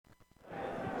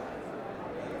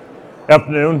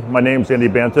Afternoon, my name is Andy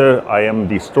Banta. I am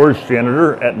the storage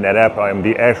janitor at Netapp. I am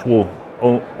the actual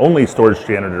only storage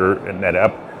janitor at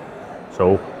Netapp.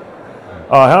 So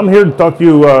I'm here to talk to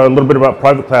you a little bit about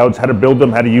private clouds, how to build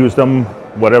them, how to use them,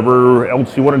 whatever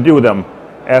else you want to do with them.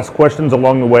 Ask questions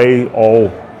along the way,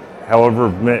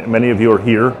 however many of you are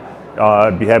here.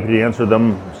 I'd be happy to answer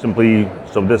them simply.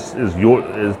 So this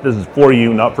is for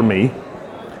you, not for me.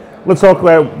 Let's talk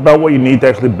about what you need to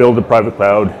actually build a private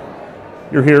cloud.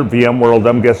 You're here at VMworld.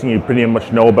 I'm guessing you pretty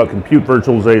much know about compute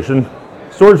virtualization.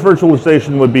 Storage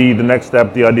virtualization would be the next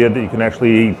step, the idea that you can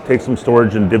actually take some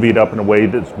storage and divvy it up in a way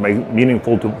that's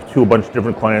meaningful to a bunch of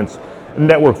different clients. And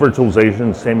network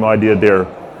virtualization, same idea there.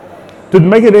 To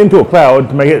make it into a cloud,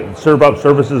 to make it serve up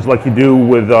services like you do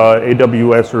with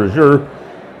AWS or Azure,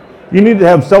 you need to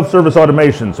have self-service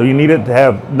automation. So you need it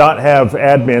to not have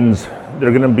admins that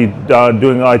are going to be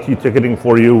doing IT ticketing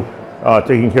for you,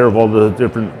 taking care of all the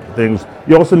different things.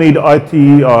 You also need IT,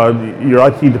 your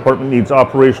IT department needs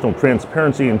operational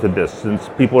transparency into this. Since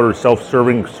people are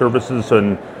self-serving services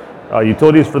and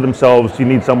utilities for themselves, you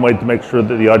need some way to make sure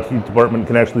that the IT department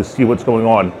can actually see what's going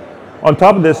on. On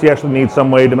top of this, you actually need some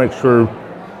way to make sure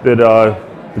that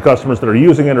the customers that are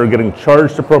using it are getting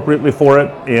charged appropriately for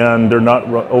it, and they're not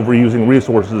overusing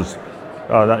resources,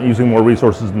 not using more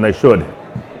resources than they should.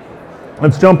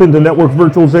 Let's jump into network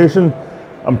virtualization.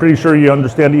 I'm pretty sure you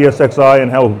understand ESXi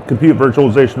and how compute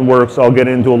virtualization works. I'll get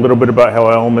into a little bit about how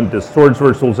I element this storage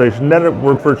virtualization,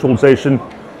 network virtualization.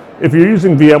 If you're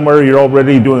using VMware, you're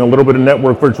already doing a little bit of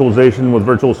network virtualization with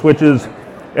virtual switches.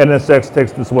 NSX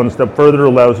takes this one step further,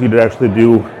 allows you to actually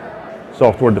do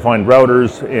software-defined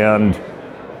routers and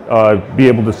be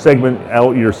able to segment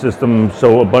out your system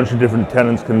so a bunch of different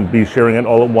tenants can be sharing it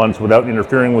all at once without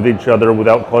interfering with each other,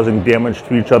 without causing damage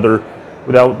to each other,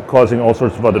 without causing all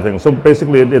sorts of other things. So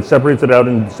basically it separates it out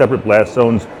into separate blast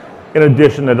zones. In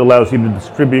addition, it allows you to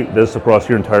distribute this across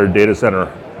your entire data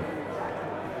center.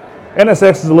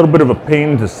 NSX is a little bit of a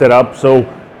pain to set up. So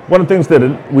one of the things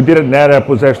that we did at Netapp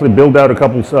was actually build out a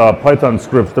couple Python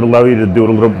scripts that allow you to do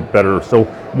it a little bit better. So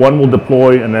one will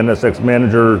deploy an NSX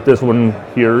manager. This one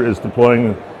here is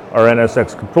deploying our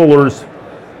NSX controllers.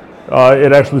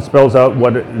 It actually spells out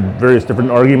what various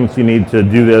different arguments you need to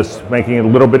do this, making it a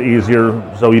little bit easier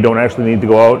so you don't actually need to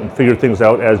go out and figure things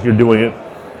out as you're doing it.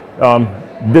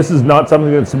 This is not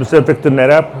something that's specific to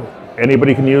Netapp.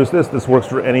 Anybody can use this. This works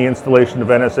for any installation of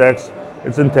NSX.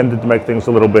 It's intended to make things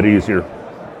a little bit easier.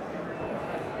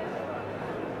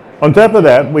 On top of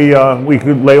that, we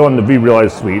could lay on the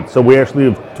vRealize suite. So we actually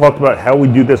have talked about how we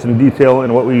do this in detail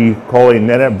in what we call a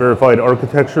Netapp verified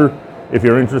architecture. If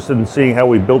you're interested in seeing how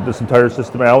we built this entire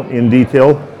system out in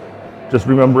detail, just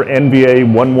remember NVA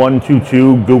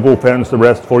 1122, Google fans the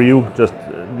rest for you, just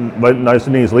nice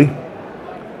and easily.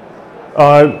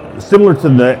 Similar to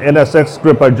the NSX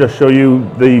script I just showed you,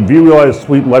 the vRealize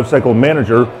Suite Lifecycle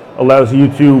Manager allows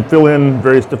you to fill in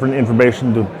various different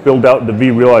information to build out the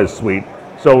vRealize suite.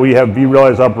 So we have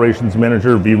vRealize Operations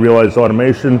Manager, vRealize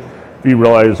Automation,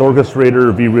 vRealize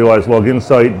Orchestrator, vRealize Log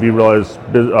Insight, vRealize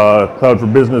Cloud for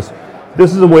Business.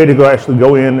 This is a way to actually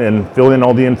go in and fill in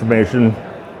all the information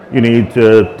you need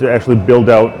to actually build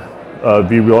out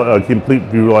a complete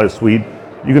vRealize suite.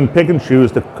 You can pick and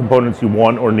choose the components you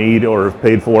want or need or have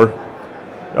paid for.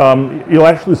 You'll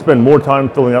actually spend more time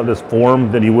filling out this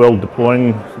form than you will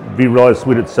deploying vRealize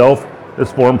suite itself.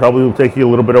 This form probably will take you a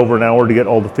little bit over an hour to get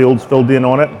all the fields filled in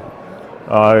on it.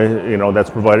 That's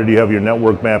provided you have your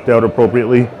network mapped out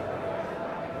appropriately.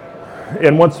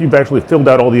 And once you've actually filled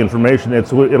out all the information,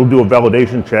 it'll do a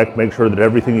validation check, make sure that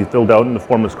everything you filled out in the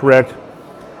form is correct.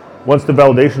 Once the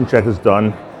validation check is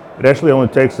done, it actually only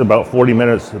takes about 40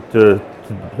 minutes to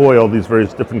deploy all these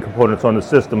various different components on the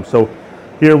system. So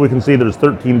here we can see there's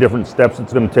 13 different steps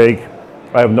it's going to take.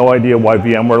 I have no idea why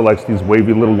VMware likes these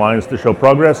wavy little lines to show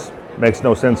progress. Makes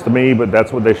no sense to me, but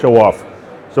that's what they show off.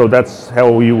 So that's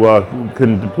how you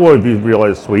can deploy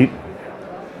vRealize Suite.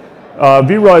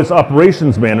 vRealize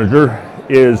Operations Manager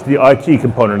is the IT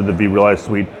component of the vRealize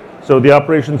Suite. So the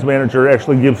Operations Manager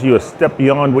actually gives you a step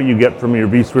beyond what you get from your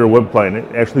vSphere web client.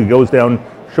 It actually goes down,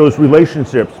 shows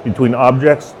relationships between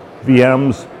objects,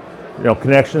 VMs,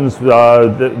 connections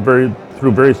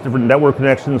through various different network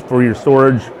connections for your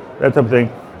storage, that type of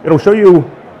thing. It'll show you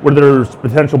where there's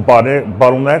potential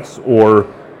bottlenecks or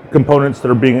components that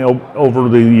are being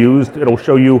overly used. It'll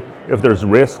show you if there's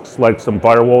risks, like some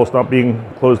firewalls not being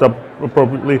closed up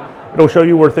appropriately. It'll show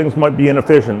you where things might be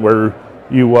inefficient, where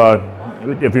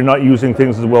if you're not using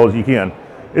things as well as you can.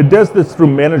 It does this through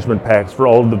management packs for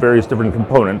all of the various different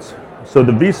components. So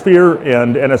the vSphere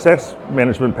and NSX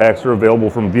management packs are available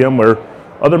from VMware.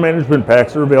 Other management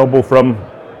packs are available from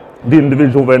the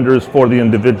individual vendors for the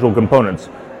individual components.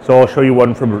 So I'll show you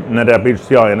one from Netapp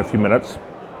HCI in a few minutes.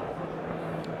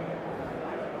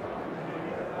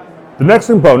 The next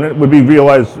component would be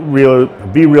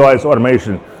vRealize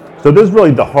automation. So this is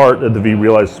really the heart of the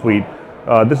vRealize suite.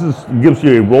 Gives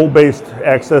you a role-based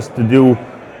access to do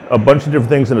a bunch of different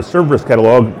things in a service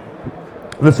catalog.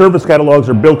 The service catalogs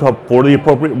are built up for the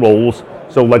appropriate roles.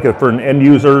 So like for an end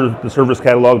user, the service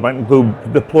catalog might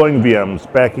include deploying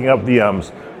VMs, backing up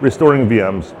VMs, restoring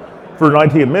VMs. For an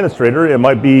IT administrator, it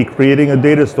might be creating a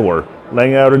data store,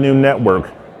 laying out a new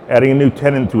network, adding a new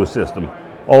tenant to a system,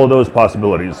 all of those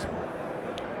possibilities.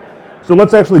 So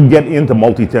let's actually get into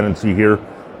multi-tenancy here.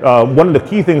 One of the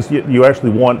key things you actually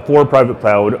want for a private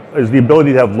cloud is the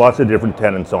ability to have lots of different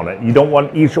tenants on it. You don't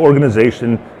want each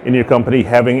organization in your company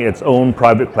having its own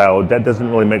private cloud. That doesn't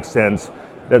really make sense.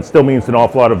 That still means an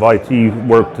awful lot of IT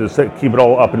work to keep it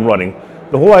all up and running.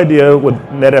 The whole idea with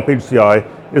Netapp HCI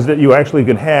is that you actually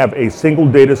can have a single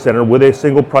data center with a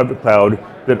single private cloud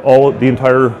that the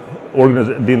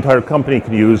entire company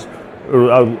can use,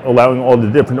 allowing all the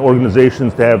different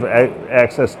organizations to have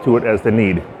access to it as they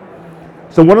need.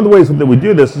 So one of the ways that we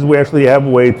do this is we actually have a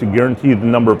way to guarantee the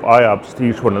number of IOPS to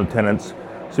each one of the tenants.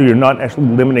 So you're not actually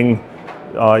limiting,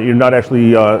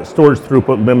 storage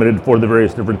throughput limited for the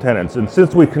various different tenants. And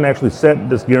since we can actually set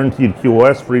this guaranteed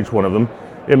QoS for each one of them,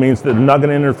 it means that they're not going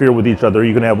to interfere with each other.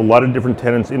 You can have a lot of different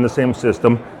tenants in the same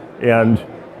system and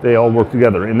they all work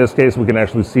together. In this case, we can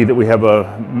actually see that we have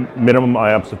a minimum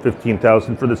IOPS of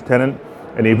 15,000 for this tenant.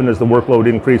 And even as the workload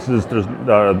increases,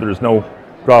 there's no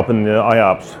drop in the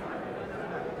IOPS.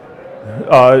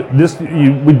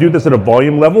 We do this at a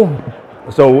volume level.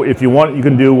 So if you want, you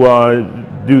can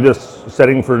do this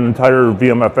setting for an entire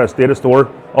VMFS data store.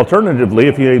 Alternatively,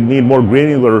 if you need more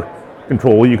granular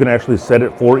control, you can actually set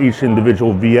it for each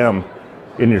individual VM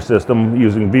in your system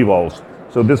using vVols.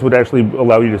 So this would actually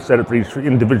allow you to set it for each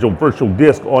individual virtual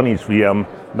disk on each VM,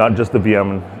 not just the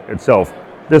VM itself.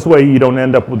 This way you don't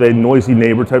end up with a noisy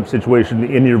neighbor type situation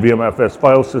in your VMFS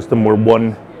file system where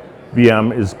one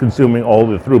VM is consuming all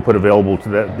the throughput available to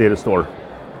that data store.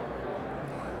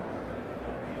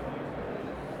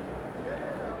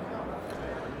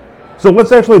 So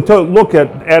let's actually look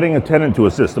at adding a tenant to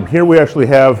a system. Here we actually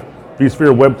have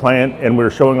vSphere Web Client, and we're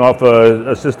showing off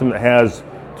a system that has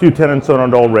 2 tenants on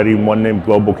it already, one named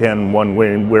GlobalCAN and one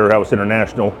named Warehouse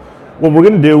International. What we're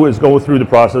going to do is go through the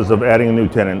process of adding a new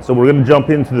tenant. So we're going to jump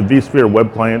into the vSphere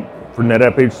Web Client for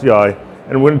Netapp HCI,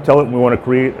 and we're going to tell it we want to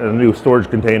create a new storage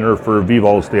container for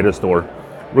vVols data store.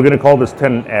 We're going to call this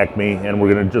tenant Acme, and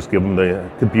we're going to just give them the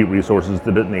compute resources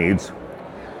that it needs.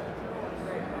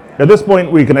 At this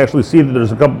point, we can actually see that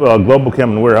there's a couple, GlobalCAN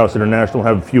and Warehouse International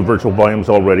have a few virtual volumes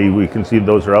already. We can see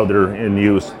those are out there in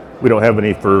use. We don't have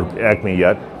any for Acme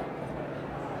yet.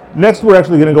 Next, we're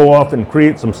actually going to go off and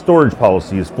create some storage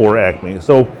policies for Acme.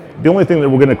 So the only thing that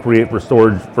we're going to create for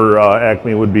storage for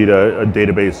Acme would be a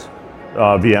database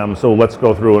VM. So let's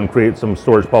go through and create some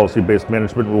storage policy-based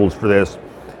management rules for this.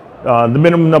 The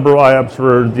minimum number of IOPS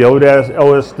for the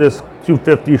OS disk,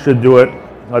 250 should do it.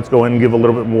 Let's go in and give a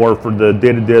little bit more for the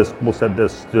data disk. We'll set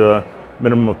this to a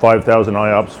minimum of 5,000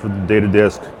 IOPS for the data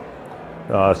disk,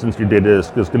 since your data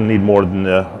disk is going to need more than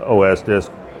the OS disk.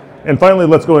 And finally,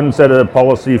 let's go ahead and set a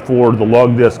policy for the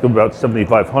log disk of about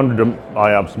 7,500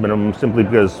 IOPS minimum, simply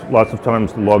because lots of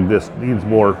times the log disk needs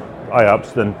more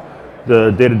IOPS than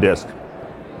the data disk.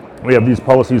 We have these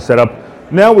policies set up.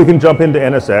 Now we can jump into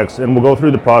NSX, and we'll go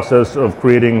through the process of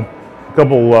creating a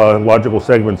couple logical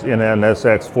segments in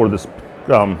NSX for this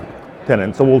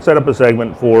tenant. So we'll set up a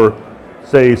segment for,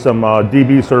 say, some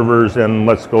DB servers, and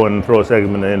let's go and throw a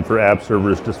segment in for app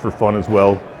servers just for fun as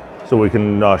well, so we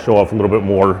can show off a little bit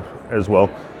more as well.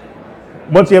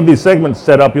 Once you have these segments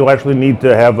set up, you'll actually need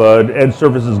to have an edge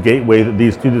services gateway that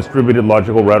these 2 distributed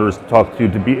logical routers talk to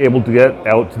be able to get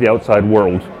out to the outside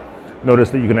world. Notice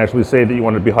that you can actually say that you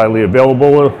want it to be highly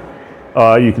available.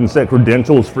 You can set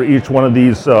credentials for each one of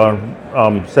these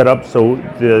setups, so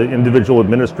the individual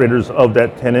administrators of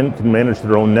that tenant can manage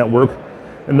their own network.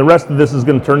 And the rest of this is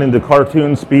going to turn into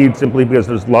cartoon speed, simply because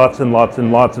there's lots and lots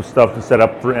and lots of stuff to set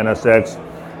up for NSX.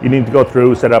 You need to go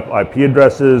through, set up IP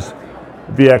addresses,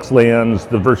 VXLANs,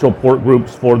 the virtual port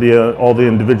groups for all the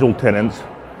individual tenants.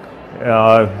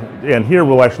 And here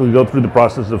we'll actually go through the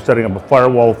process of setting up a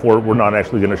firewall for it. We're not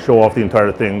actually going to show off the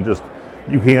entire thing, just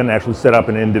you can actually set up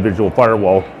an individual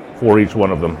firewall for each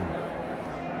one of them.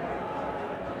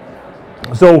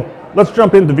 So let's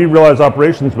jump into vRealize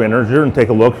Operations Manager and take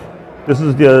a look. This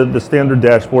is the standard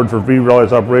dashboard for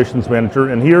vRealize Operations Manager,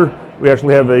 and here we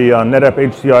actually have a Netapp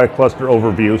HCI cluster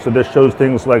overview. So this shows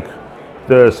things like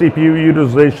the CPU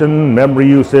utilization, memory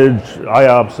usage,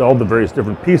 IOPS, all the various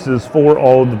different pieces for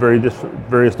all the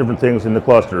various different things in the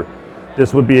cluster.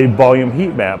 This would be a volume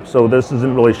heat map, so this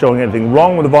isn't really showing anything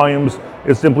wrong with the volumes.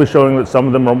 It's simply showing that some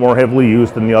of them are more heavily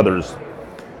used than the others.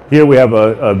 Here we have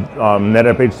a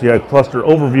Netapp HCI cluster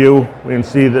overview. We can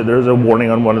see that there's a warning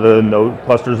on one of the node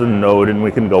clusters in the node, and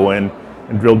we can go in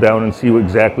and drill down and see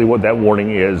exactly what that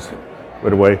warning is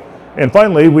right away. And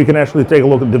finally, we can actually take a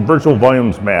look at the virtual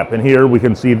volumes map. And here we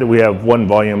can see that we have one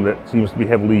volume that seems to be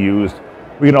heavily used.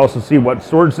 We can also see what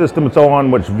storage system it's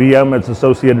on, which VM it's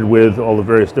associated with, all the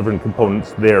various different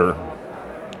components there.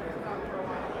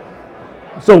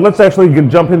 So let's actually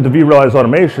jump into vRealize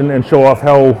Automation and show off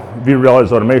how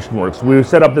vRealize Automation works. We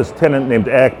set up this tenant named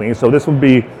Acme, so this would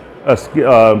be a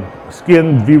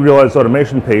skinned vRealize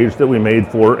Automation page that we made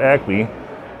for Acme.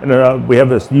 And we have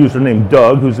this user named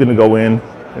Doug who's going to go in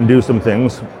and do some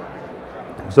things.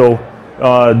 So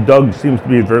Doug seems to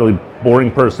be a fairly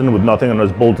boring person with nothing on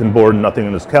his bulletin board, nothing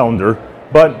on his calendar,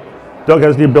 but Doug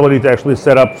has the ability to actually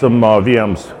set up some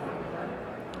VMs.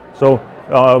 So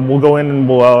we'll go in and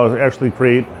we'll actually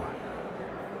create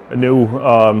a new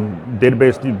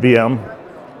database VM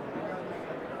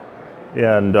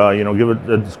and give it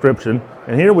a description.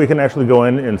 And here we can actually go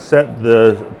in and set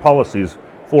the policies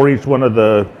for each one of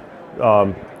the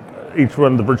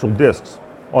virtual disks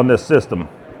on this system.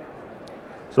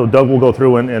 So Doug will go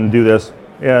through and do this,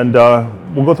 and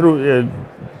we'll go through.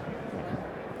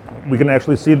 We can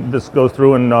actually see that this goes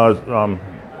through and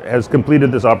has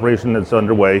completed this operation that's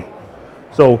underway.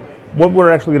 So what we're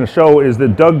actually going to show is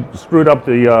that Doug screwed up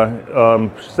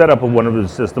the setup of one of his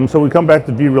systems. So we come back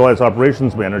to vRealize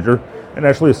Operations Manager and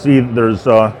actually see that there's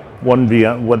one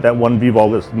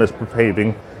vVol that's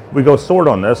misbehaving. We go sort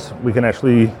on this. We can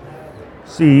actually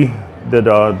see that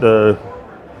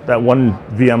that one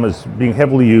VM is being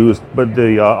heavily used, but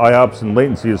the IOPS and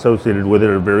latency associated with it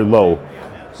are very low.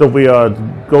 So if we drill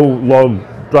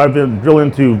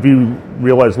into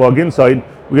vRealize Log Insight,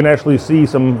 we can actually see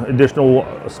some additional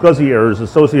SCSI errors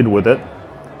associated with it.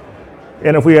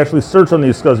 And if we actually search on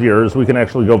these SCSI errors, we can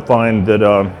actually go find that,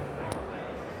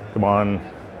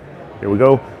 here we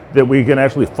go, that we can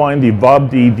actually find the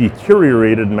VOBD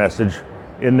deteriorated message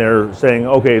in there saying,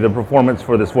 okay, the performance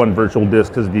for this one virtual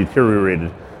disk has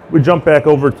deteriorated. We jump back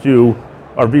over to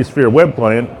our vSphere web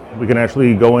client. We can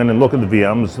actually go in and look at the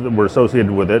VMs that were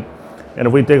associated with it. And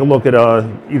if we take a look at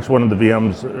each one of the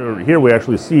VMs, here we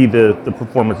actually see the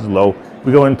performance is low.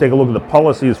 We go in and take a look at the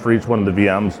policies for each one of the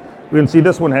VMs. We can see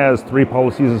this one has 3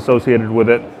 policies associated with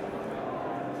it.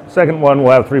 Second one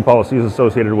will have 3 policies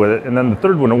associated with it. And then the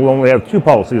third one will only have 2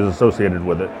 policies associated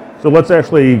with it. So let's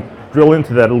actually drill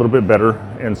into that a little bit better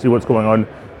and see what's going on.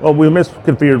 Well, we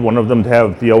misconfigured one of them to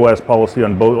have the OS policy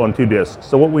on 2 disks.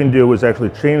 So what we can do is actually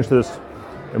change this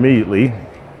immediately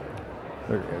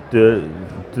to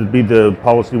be the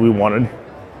policy we wanted.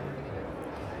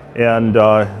 And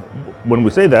when we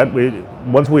say that,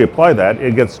 once we apply that,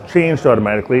 it gets changed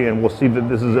automatically, and we'll see that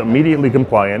this is immediately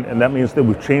compliant, and that means that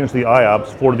we've changed the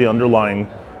IOPS for the underlying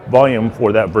volume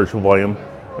for that virtual volume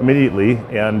immediately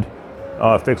and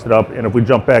fixed it up. And if we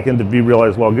jump back into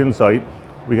vRealize Log Insight,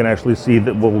 we can actually see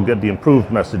that we'll get the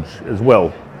improved message as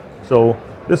well. So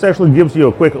this actually gives you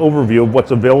a quick overview of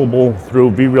what's available through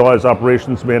vRealize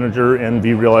Operations Manager and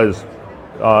vRealize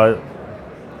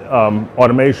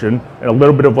Automation, and a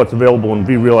little bit of what's available in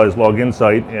vRealize Log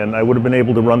Insight. And I would have been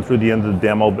able to run through the end of the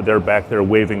demo, but they're back there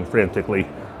waving frantically.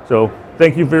 So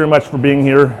thank you very much for being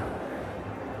here.